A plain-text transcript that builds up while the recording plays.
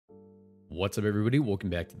What's up, everybody? Welcome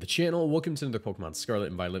back to the channel. Welcome to another Pokemon Scarlet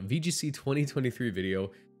and Violet VGC 2023 video.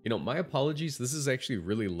 My apologies. This is actually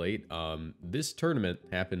really late. This tournament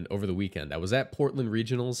happened over the weekend. I was at Portland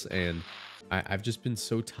Regionals, and I've just been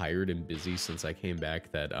so tired and busy since I came back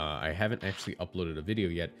that I haven't actually uploaded a video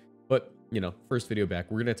yet. But, first video back,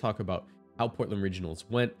 we're going to talk about how Portland Regionals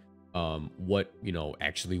went, what,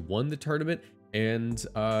 actually won the tournament, and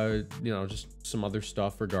just some other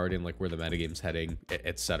stuff regarding like where the metagame's heading,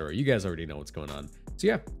 etc. You guys already know what's going on. So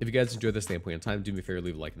yeah, if you guys enjoyed this standpoint in time, do me a favor,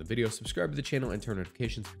 leave a like in the video, subscribe to the channel, and turn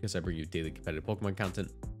notifications because I bring you daily competitive Pokemon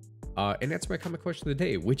content. And that's my comment question of the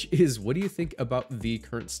day, which is, what do you think about the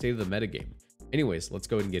current state of the metagame? Anyways, let's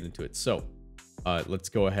go ahead and get into it. So let's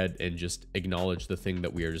go ahead and just acknowledge the thing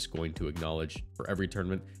that we are just going to acknowledge for every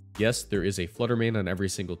tournament. Yes, there is a Fluttermane on every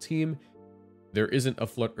single team. There isn't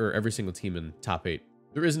a every single team in top 8.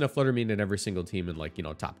 There isn't a Fluttermane in every single team in like,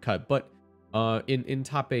 top cut, but in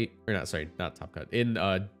top 8, or not top cut. In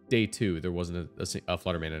day 2, there wasn't a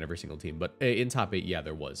Fluttermane on every single team, but in top 8, yeah,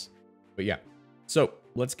 there was. But yeah, so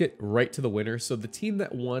let's get right to the winner. So the team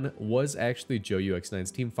that won was actually Joe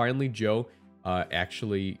UX9's team. Finally, Joe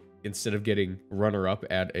actually, instead of getting runner-up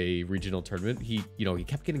at a regional tournament, he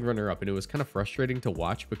kept getting runner-up, and it was kind of frustrating to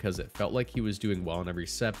watch because it felt like he was doing well in every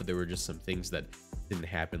set, but there were just some things that didn't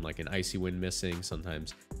happen, like an Icy Wind missing,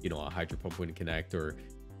 sometimes, a Hydro Pump wouldn't connect, or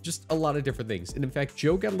just a lot of different things. And in fact,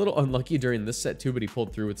 Joe got a little unlucky during this set too, but he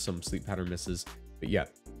pulled through with some Sleep Powder misses. But yeah,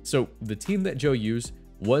 so the team that Joe used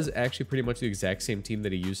was actually pretty much the exact same team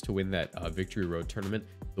that he used to win that Victory Road tournament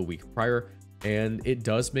the week prior, and it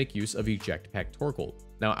does make use of Eject Pack Torkoal.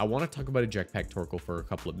 Now, I want to talk about Eject Pack Torkoal for a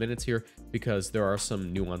couple of minutes here because there are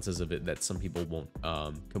some nuances of it that some people won't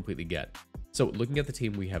completely get. So looking at the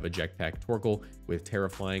team, we have Eject Pack Torkoal with Terra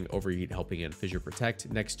Flying, Overheat Helping, and Fissure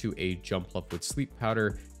Protect next to a Jumpluff with Sleep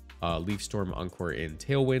Powder, Leaf Storm, Encore, and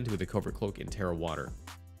Tailwind with a Covert Cloak and Terra Water.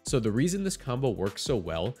 So the reason this combo works so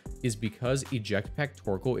well is because Eject Pack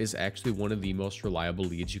Torkoal is actually one of the most reliable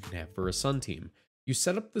leads you can have for a Sun team. You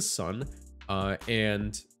set up the Sun,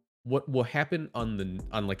 and what will happen on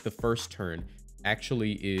like the first turn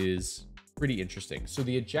actually is pretty interesting. So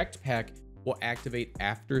the Eject Pack will activate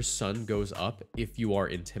after Sun goes up if you are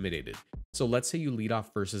intimidated. So let's say you lead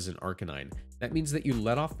off versus an Arcanine. That means that you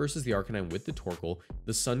let off versus the Arcanine with the Torkoal,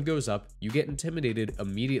 the Sun goes up, you get intimidated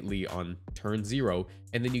immediately on turn 0,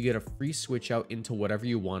 and then you get a free switch out into whatever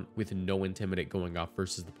you want with no Intimidate going off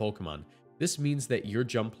versus the Pokemon. This means that your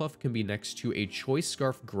Jumpluff can be next to a Choice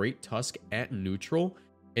Scarf Great Tusk at neutral,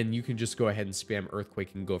 and you can just go ahead and spam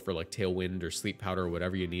Earthquake and go for like Tailwind or Sleep Powder or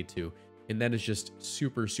whatever you need to. And that is just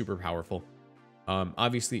super, super powerful.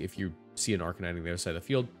 Obviously, if you see an Arcanine on the other side of the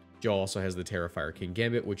field, Joe also has the Terrifier King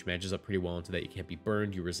Gambit, which matches up pretty well into that. You can't be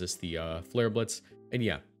burned, you resist the Flare Blitz. And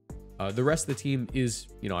yeah, the rest of the team is,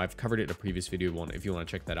 I've covered it in a previous video. If you want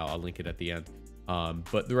to check that out, I'll link it at the end.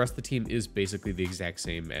 But the rest of the team is basically the exact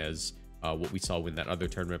same as what we saw win that other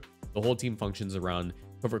tournament. The whole team functions around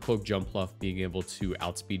Covert Cloak, Jumpluff being able to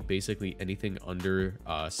outspeed basically anything under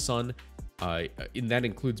Sun. And that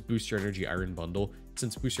includes Booster Energy Iron Bundle.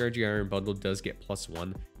 Since Booster Energy Iron Bundle does get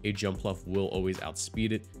 +1, a Jumpluff will always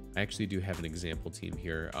outspeed it. I actually do have an example team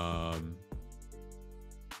here.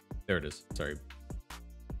 There it is. Sorry.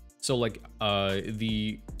 So like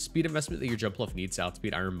the speed investment that your Jumpluff needs to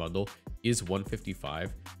outspeed Iron Bundle is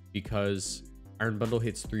 155 because Iron Bundle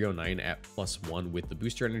hits 309 at +1 with the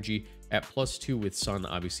Booster Energy. At +2 with Sun,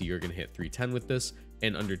 obviously you're going to hit 310 with this.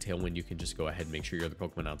 And under Tailwind, you can just go ahead and make sure your other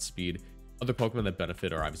Pokemon outspeed. Other Pokemon that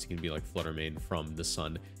benefit are obviously going to be like Fluttermane from the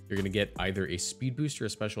Sun. You're going to get either a speed boost or a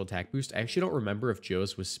special attack boost. I actually don't remember if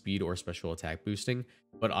Joe's was speed or special attack boosting,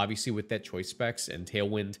 but obviously with that choice specs and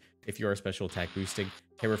Tailwind, if you are special attack boosting,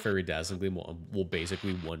 Terra Fairy Dazzling Gleam will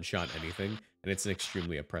basically one-shot anything, and it's an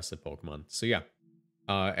extremely oppressive Pokemon. So yeah,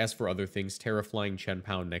 as for other things, Terra Flying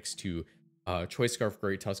Chenpao next to Choice Scarf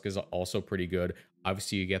Great Tusk is also pretty good.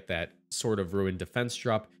 Obviously, you get that sort of Ruined Defense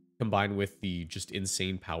drop, combined with the just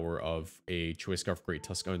insane power of a Choice Scarf Great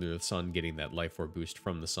Tusk under the Sun, getting that Life Orb boost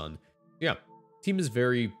from the Sun. Yeah, team is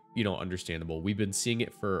very, understandable. We've been seeing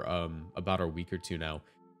it for about a week or two now.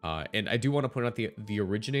 And I do want to point out the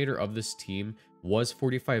originator of this team was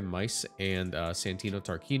 45 Mice and Santino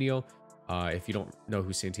Tarquinio. If you don't know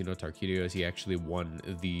who Santino Tarquinio is, he actually won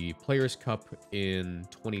the Players' Cup in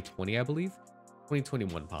 2020, I believe.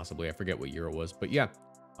 2021 possibly, I forget what year it was. But yeah,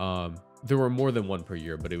 there were more than one per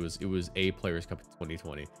year, but it was a Players' Cup in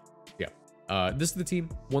 2020. Yeah, this is the team,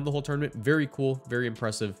 won the whole tournament. Very cool, very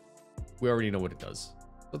impressive. We already know what it does.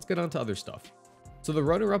 Let's get on to other stuff. So the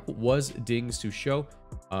runner-up was Ding Susho.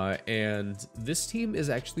 And this team is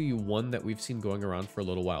actually one that we've seen going around for a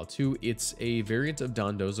little while too. It's a variant of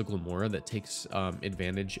Dondozo Glamora that takes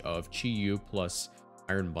advantage of Chi-Yu plus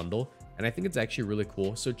Iron Bundle. And I think it's actually really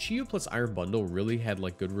cool. So Chi-Yu plus Iron Bundle really had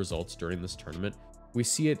like good results during this tournament. We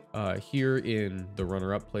see it here in the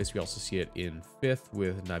runner-up place. We also see it in 5th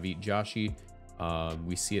with Navit Joshi.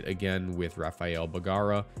 We see it again with Rafael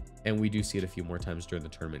Bagara. And we do see it a few more times during the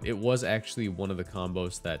tournament. It was actually one of the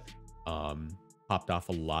combos that popped off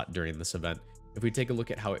a lot during this event. If we take a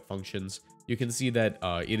look at how it functions, you can see that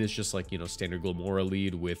it is just like, you know, standard Glamora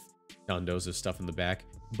lead with Dondozo stuff in the back.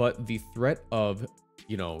 But the threat of,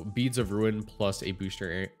 you know, Beads of Ruin plus a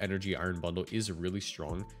booster energy Iron Bundle is really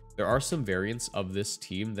strong. There are some variants of this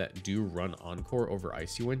team that do run Encore over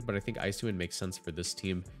Icy Wind, but I think Icy Wind makes sense for this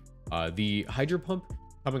team. The Hydro Pump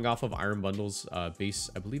coming off of Iron Bundle's base,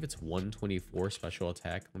 I believe it's 124 special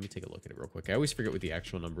attack. Let me take a look at it real quick. I always forget what the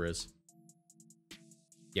actual number is.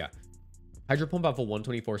 Yeah, Hydro Pump off of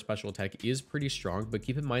 124 special attack is pretty strong, but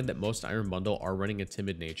keep in mind that most Iron Bundle are running a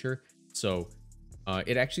timid nature. So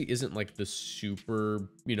it actually isn't like the super,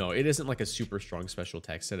 you know, it isn't like a super strong special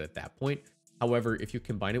attack set at that point. However, if you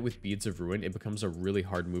combine it with Beads of Ruin, it becomes a really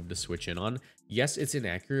hard move to switch in on. Yes, it's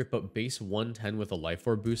inaccurate, but base 110 with a Life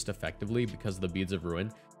Orb boost effectively because of the Beads of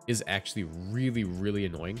Ruin is actually really, really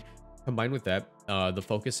annoying. Combined with that, the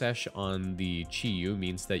Focus Sash on the Chi-Yu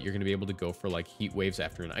means that you're going to be able to go for like Heat Waves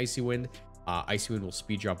after an Icy Wind. Icy Wind will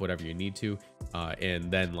speed drop whatever you need to,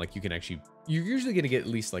 and then like you can actually, you're usually going to get at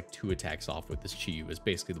least like 2 attacks off with this Chi-Yu is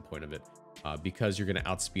basically the point of it, because you're going to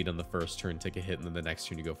outspeed on the first turn, take a hit, and then the next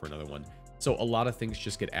turn you go for another one. So a lot of things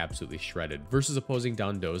just get absolutely shredded. Versus opposing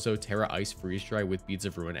Dondozo, Terra Ice Freeze Dry with Beads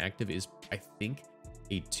of Ruin active is, I think,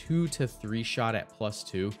 a 2 to 3 shot at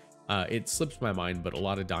 +2. It slips my mind, but a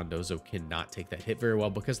lot of Dondozo cannot take that hit very well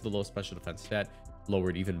because of the low special defense stat,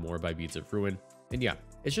 lowered even more by Beads of Ruin. And yeah,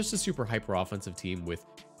 it's just a super hyper offensive team with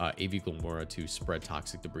AV Glamora to spread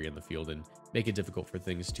toxic debris in the field and make it difficult for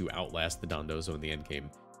things to outlast the Dondozo in the end game.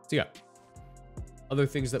 So yeah, other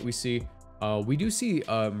things that we see, we do see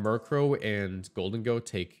Murkrow and Golden Go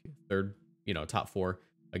take third, you know, top 4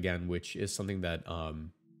 again, which is something that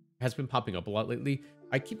has been popping up a lot lately.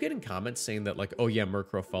 I keep getting comments saying that like, oh yeah,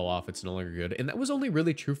 Murkrow fell off, it's no longer good. And that was only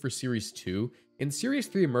really true for Series 2. In Series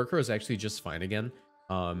 3, Murkrow is actually just fine again.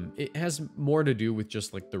 It has more to do with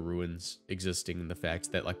just like the ruins existing and the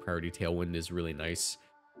fact that like Priority Tailwind is really nice,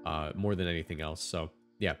 more than anything else. So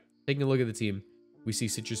yeah, taking a look at the team, we see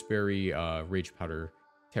Citrus Berry, Rage Powder,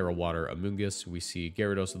 Terra Water, Amoonguss. We see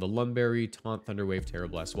Gyarados with a Lumberry, Taunt, Thunder Wave, Terra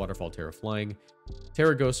Blast, Waterfall, Terra Flying,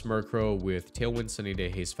 Terra Ghost, Murkrow with Tailwind, Sunny Day,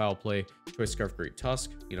 Haze, Foul Play, Choice Scarf, Great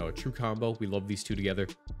Tusk. You know, a true combo. We love these two together.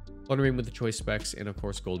 Thundering with the Choice Specs, and of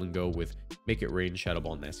course Golden Go with Make It Rain, Shadow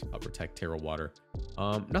Ball, Nasty Plot, Protect, Terra Water.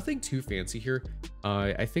 Nothing too fancy here.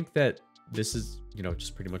 I think that this is, you know,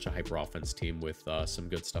 just pretty much a hyper offense team with some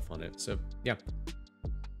good stuff on it. So yeah.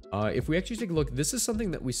 If we actually take a look, this is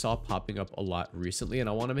something that we saw popping up a lot recently, and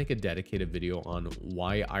I want to make a dedicated video on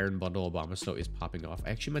why Iron Bundle Abomasnow is popping off. I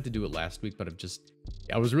actually meant to do it last week, but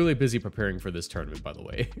I was really busy preparing for this tournament, by the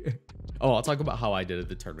way. Oh, I'll talk about how I did at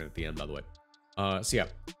the tournament at the end, by the way. So yeah,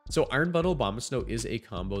 so Iron Bundle Abomasnow is a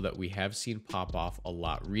combo that we have seen pop off a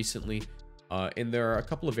lot recently, and there are a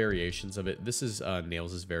couple of variations of it. This is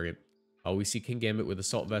Nails' variant. We see King Gambit with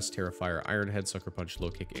Assault Vest, Terra Fire, Iron Head, Sucker Punch, Low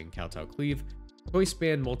Kick, and Kowtow Cleave. Choice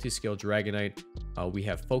Band, Multi-Scale Dragonite. We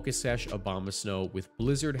have Focus Sash, Abomasnow with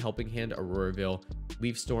Blizzard, Helping Hand, Aurora Veil,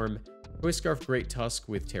 Leaf Storm, Choice Scarf, Great Tusk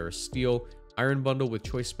with Terra Steel, Iron Bundle with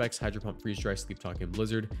Choice Specs, Hydro Pump, Freeze Dry, Sleep Talk, and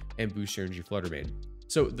Blizzard, and Boost Energy Fluttermane.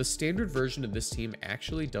 So the standard version of this team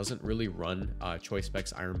actually doesn't really run Choice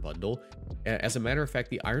Specs Iron Bundle. As a matter of fact,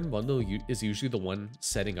 the Iron Bundle is usually the one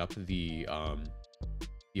setting up the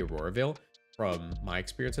Aurora Veil, from my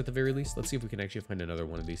experience at the very least. Let's see if we can actually find another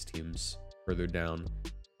one of these teams further down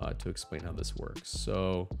to explain how this works.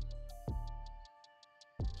 So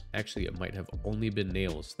actually it might have only been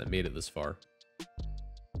Nails that made it this far.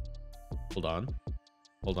 Hold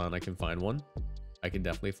on, I can find one. I can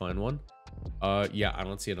definitely find one. Yeah, I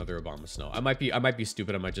don't see another Abomasnow. I might be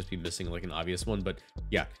stupid, I might just be missing like an obvious one, but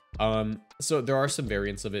yeah. So there are some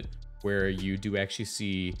variants of it where you do actually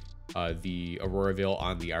see the Aurora Veil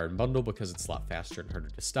on the Iron Bundle because it's a lot faster and harder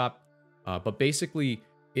to stop. But basically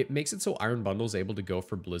it makes it so Iron Bundle is able to go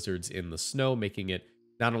for blizzards in the snow, making it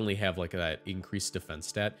not only have like that increased defense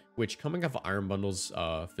stat, which coming off of Iron Bundle's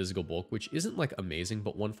physical bulk, which isn't like amazing,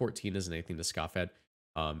 but 114 isn't anything to scoff at.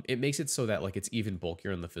 It makes it so that like it's even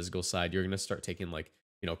bulkier on the physical side. You're going to start taking like,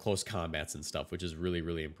 you know, close combats and stuff, which is really,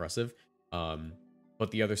 really impressive.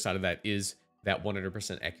 But the other side of that is that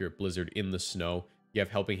 100% accurate blizzard in the snow. You have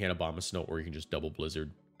Helping Hand Obama Snow, or you can just double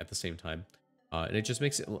Blizzard at the same time. And it just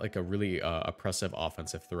makes it like a really oppressive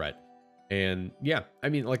offensive threat. And yeah, I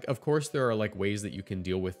mean, like, of course, there are like ways that you can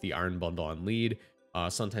deal with the Iron Bundle on lead.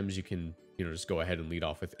 Sometimes you can, you know, just go ahead and lead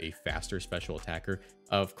off with a faster special attacker.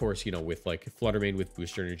 Of course, you know, with like Fluttermane with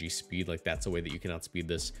booster energy speed, like that's a way that you can outspeed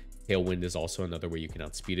this. Tailwind is also another way you can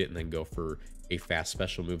outspeed it and then go for a fast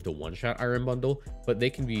special move to one-shot Iron Bundle. But they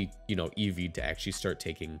can be, you know, EV'd to actually start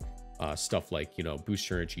taking stuff like, you know,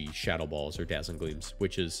 booster energy, Shadow Balls, or Dazzling Gleams,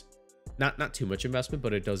 which is not too much investment,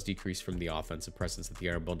 but it does decrease from the offensive presence that the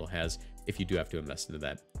Iron Bundle has if you do have to invest into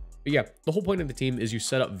that. But yeah, the whole point of the team is you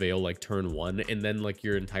set up Veil like turn 1, and then like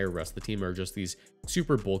your entire rest of the team are just these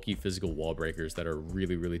super bulky physical wall breakers that are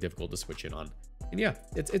really, really difficult to switch in on. And yeah,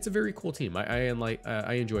 it's a very cool team. I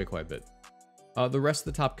enjoy it quite a bit. The rest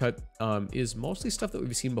of the top cut is mostly stuff that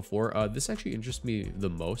we've seen before. This actually interests me the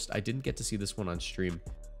most. I didn't get to see this one on stream.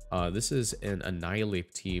 This is an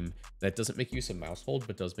Annihilate team that doesn't make use of Mouse Hold,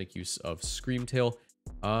 but does make use of Screamtail.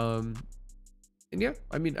 And yeah,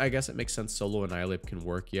 I mean, I guess it makes sense. Solo Annihilate can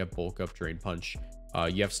work. You have Bulk Up, Drain Punch.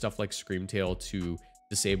 You have stuff like Screamtail to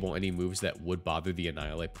disable any moves that would bother the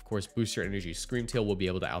Annihilate. Of course, Booster Energy Screamtail will be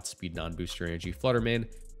able to outspeed non-Booster Energy Fluttermane.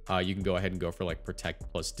 You can go ahead and go for like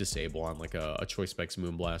Protect plus Disable on like a Choice Specs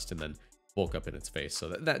Moonblast and then Bulk Up in its face. So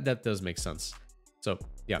that does make sense. So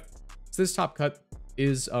yeah, so this top cut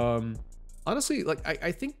is honestly, like,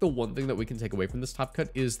 I think the one thing that we can take away from this top cut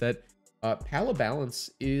is that Pala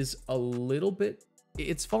Balance is a little bit,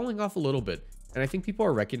 it's falling off a little bit. And I think people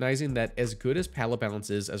are recognizing that as good as Pala Balance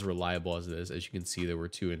is, as reliable as it is, as you can see, there were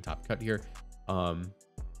 2 in top cut here.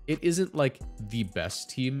 It isn't like the best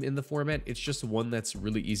team in the format. It's just one that's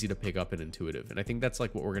really easy to pick up and intuitive. And I think that's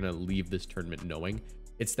like what we're going to leave this tournament knowing.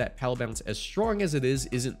 It's that Pala Balance, as strong as it is,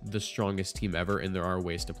 isn't the strongest team ever. And there are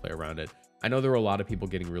ways to play around it. I know there were a lot of people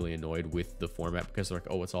getting really annoyed with the format because they're like,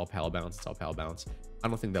 oh, it's all Pala Balance, it's all Pala Balance. I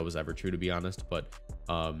don't think that was ever true, to be honest, but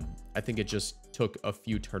I think it just took a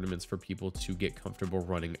few tournaments for people to get comfortable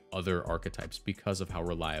running other archetypes because of how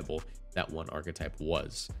reliable that one archetype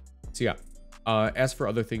was. So yeah, as for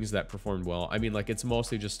other things that performed well, I mean, like, it's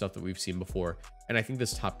mostly just stuff that we've seen before, and I think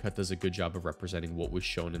this top cut does a good job of representing what was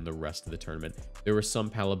shown in the rest of the tournament. There was some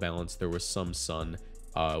Pala Balance, there was some Sun.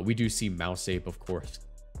 We do see Mouse Ape, of course.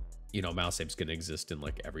 You know, Mouse Ape's gonna exist in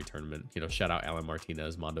like every tournament. You know, shout out Alan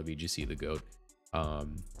Martinez, Mondo VGC, the GOAT.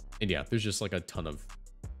 And yeah, there's just like a ton of,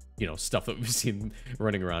 you know, stuff that we've seen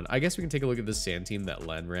running around. I guess we can take a look at the Sand team that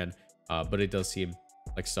Len ran, but it does seem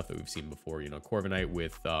like stuff that we've seen before. You know, Corviknight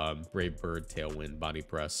with Brave Bird, Tailwind, Body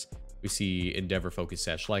Press. We see Endeavor, Focus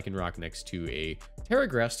Sash, Lycanroc next to a Terra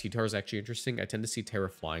Grass. T-Tar is actually interesting. I tend to see Terra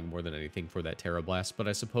flying more than anything for that Terra Blast, but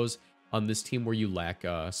I suppose on this team where you lack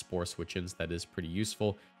Spore Switch-ins, that is pretty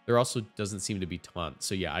useful. There also doesn't seem to be Taunt,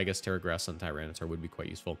 so yeah, I guess Terra Grass on Tyranitar would be quite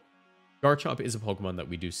useful. Garchomp is a Pokemon that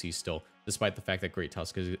we do see still, despite the fact that Great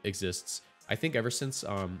Tusk exists. I think ever since,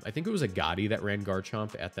 I think it was a Gotti that ran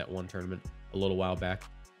Garchomp at that one tournament a little while back.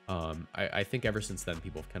 I think ever since then,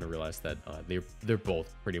 people have kind of realized that they're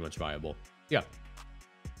both pretty much viable. Yeah,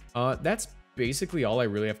 that's basically all I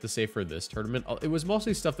really have to say for this tournament. It was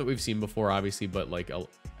mostly stuff that we've seen before, obviously, but like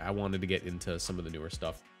I wanted to get into some of the newer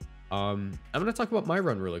stuff. I'm going to talk about my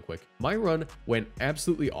run really quick. My run went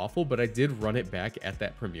absolutely awful, but I did run it back at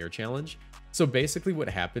that Premier Challenge. So basically what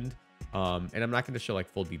happened, and I'm not going to show like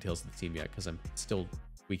full details of the team yet because I'm still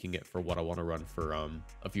tweaking it for what I want to run for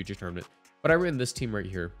a future tournament. But I ran this team right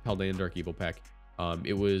here, Paldean Dark Evil Pack.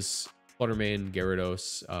 It was Fluttermane,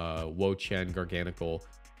 Gyarados, Wo-Chen, Garganacl,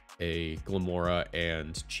 a Glamora,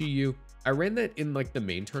 and Chi-Yu. I ran that in like the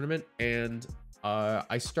main tournament, and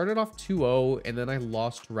I started off 2-0, and then I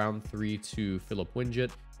lost round 3 to Philip Winget,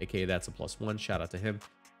 aka that's a +1. Shout out to him.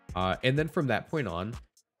 And then from that point on,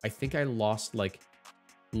 I think I lost like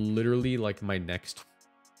literally like my next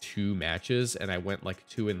 2 matches, and I went like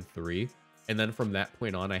 2 and 3. And then from that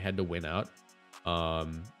point on, I had to win out.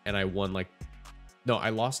 And I won like, no, I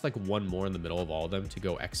lost like 1 more in the middle of all of them to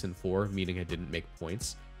go X and 4, meaning I didn't make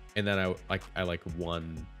points. And then I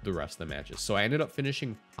won the rest of the matches. So I ended up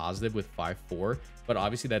finishing positive with 5-4, but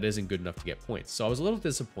obviously that isn't good enough to get points. So I was a little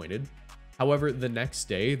disappointed. However, the next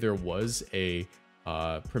day there was a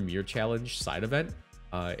Premier Challenge side event,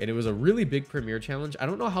 and it was a really big Premier Challenge. I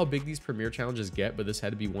don't know how big these Premier Challenges get, but this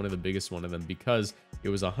had to be one of the biggest one of them because it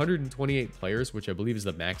was 128 players, which I believe is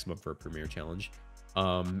the maximum for a Premier Challenge.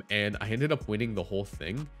 And I ended up winning the whole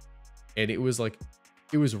thing, and it was like,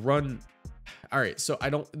 it was run. All right, so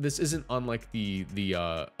this isn't on like the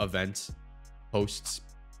event hosts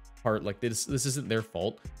part. Like this isn't their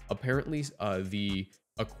fault. Apparently the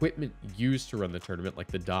equipment used to run the tournament, like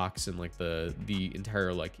the docks and like the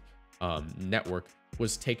entire like network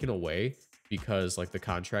was taken away because like the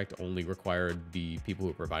contract only required the people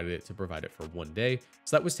who provided it to provide it for 1 day.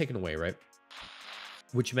 So that was taken away, right?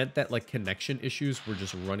 Which meant that like connection issues were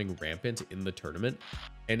just running rampant in the tournament.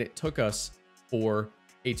 And it took us for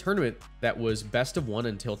a tournament that was best of 1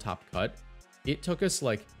 until top cut. It took us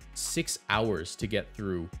like 6 hours to get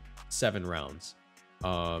through 7 rounds.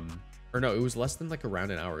 Or no, it was less than like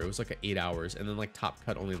around an hour. It was like 8 hours. And then like top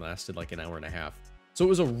cut only lasted like an hour and a half. So it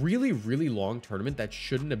was a really, really long tournament that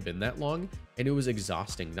shouldn't have been that long. And it was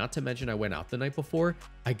exhausting. Not to mention I went out the night before.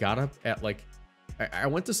 I got up at like, I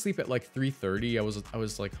went to sleep at like 3:30. I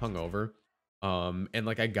was like hungover. And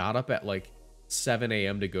like I got up at like 7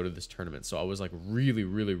 a.m. to go to this tournament. So I was like really,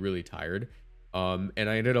 really, really tired. And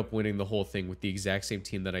I ended up winning the whole thing with the exact same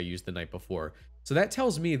team that I used the night before. So that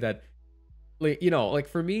tells me that, like, you know, like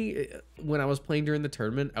for me, when I was playing during the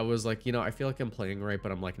tournament, I was like, you know, I feel like I'm playing right,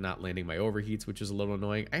 but I'm like not landing my overheats, which is a little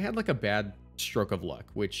annoying. I had like a bad stroke of luck,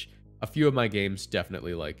 which a few of my games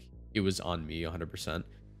definitely like it was on me 100%.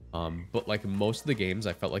 But like most of the games,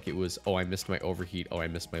 I felt like it was, oh, I missed my overheat. Oh, I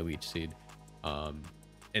missed my leech seed.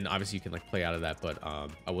 And obviously you can like play out of that, but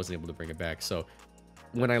I wasn't able to bring it back. So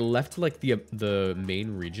when I left like the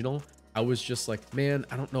main regional, I was just like, man,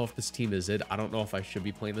 I don't know if this team is it. I don't know if I should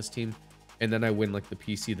be playing this team. And then I win like the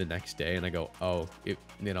PC the next day and I go, oh, it,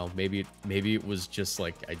 you know, maybe it was just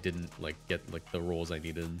like I didn't like get like the roles I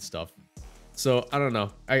needed and stuff. So I don't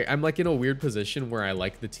know. I'm like in a weird position where I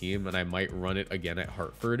like the team and I might run it again at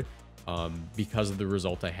Hartford because of the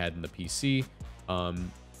result I had in the PC.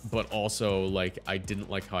 But also like I didn't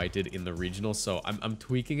like how I did in the regional. So I'm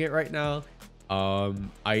tweaking it right now.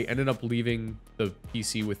 I ended up leaving the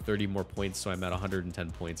PC with 30 more points. So I'm at 110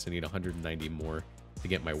 points. I need 190 more to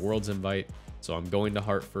get my Worlds invite. So I'm going to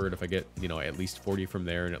Hartford. If I get, you know, at least 40 from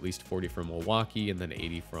there and at least 40 from Milwaukee and then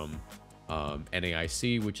 80 from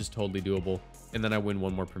NAIC, which is totally doable. And then I win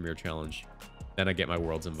one more Premier Challenge. Then I get my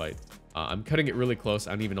Worlds invite. I'm cutting it really close.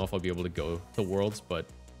 I don't even know if I'll be able to go to Worlds, but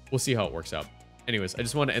we'll see how it works out. Anyways, I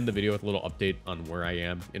just want to end the video with a little update on where I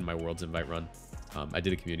am in my Worlds invite run. I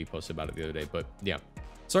did a community post about it the other day, but yeah.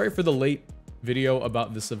 Sorry for the late video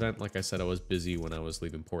about this event. Like I said, I was busy when I was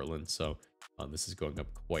leaving Portland, so this is going up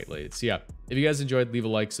quite late. So yeah, if you guys enjoyed, leave a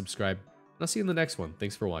like, subscribe, and I'll see you in the next one.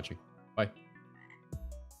 Thanks for watching. Bye.